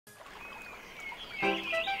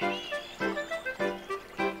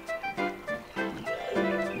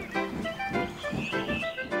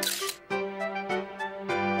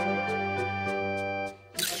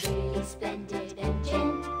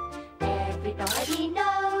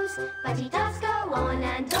but he does go on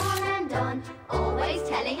and on and on, always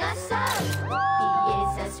telling us so. He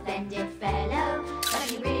is a splendid fellow, but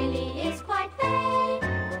he really is quite vain.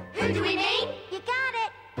 Who do we mean? You got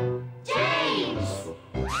it! James!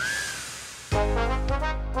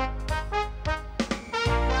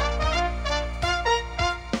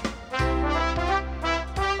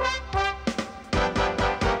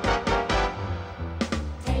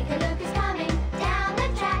 Take a look who's coming down the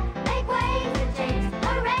track. Make way for James,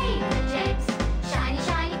 hooray for James. Shiny,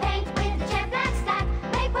 shiny paint with the jet black stack.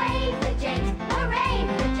 Make way for James, hooray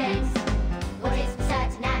for James. What is for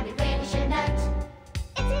certain and we really should note?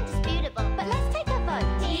 It's indisputable, but let's take a vote.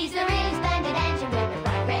 He's the really splendid engine with the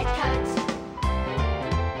bright red coat.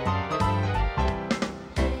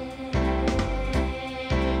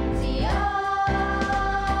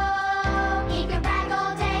 He can brag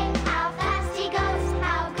all day, how fast he goes,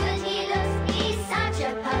 how good he looks, he's such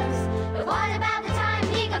a pose. But what about the time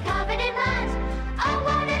he got covered in mud? Oh,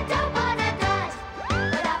 what a dope, what a dud.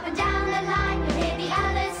 But up and down the line, you hear the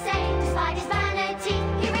others say, despite his vanity,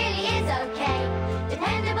 he really is okay.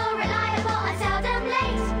 Dependable, reliable, and seldom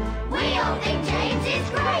late. We all think James is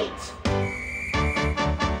great.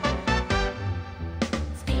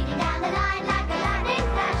 Speeding down the line like a lightning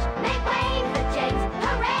flash. Make way for James,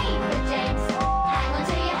 hooray for James. Hang on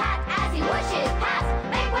to your hat as he whooshes past.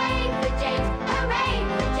 Make way for James, hooray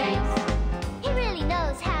for James. He really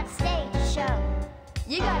knows how to stage a show.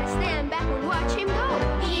 You gotta stand back and watch him go.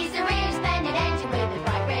 He's a really splendid engine with a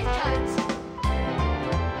bright red coat.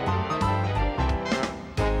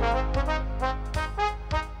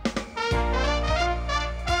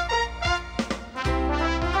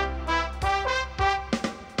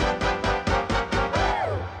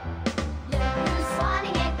 Look who's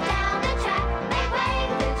swanning it down the track. Make way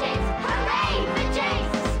for James, hooray for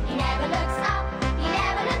James. He never looks up, he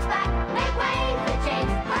never looks back. Make way for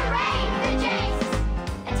James, hooray for James.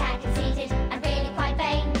 Attack conceited and really quite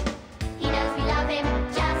vain. He knows we love him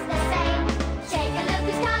just the same. Take a look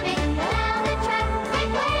who's coming down the track.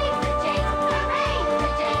 Make way for James, hooray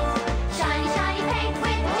for James. Shiny, shiny paint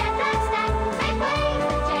with the jet black stack. Make way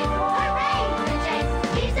for James, hooray for James.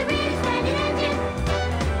 He's a really splendid engine.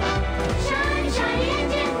 Shiny, shiny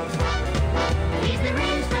engine. He's the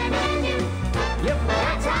really splendid engine. Yep.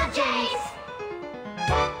 That's our James.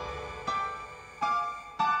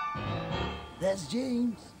 That's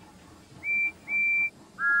James.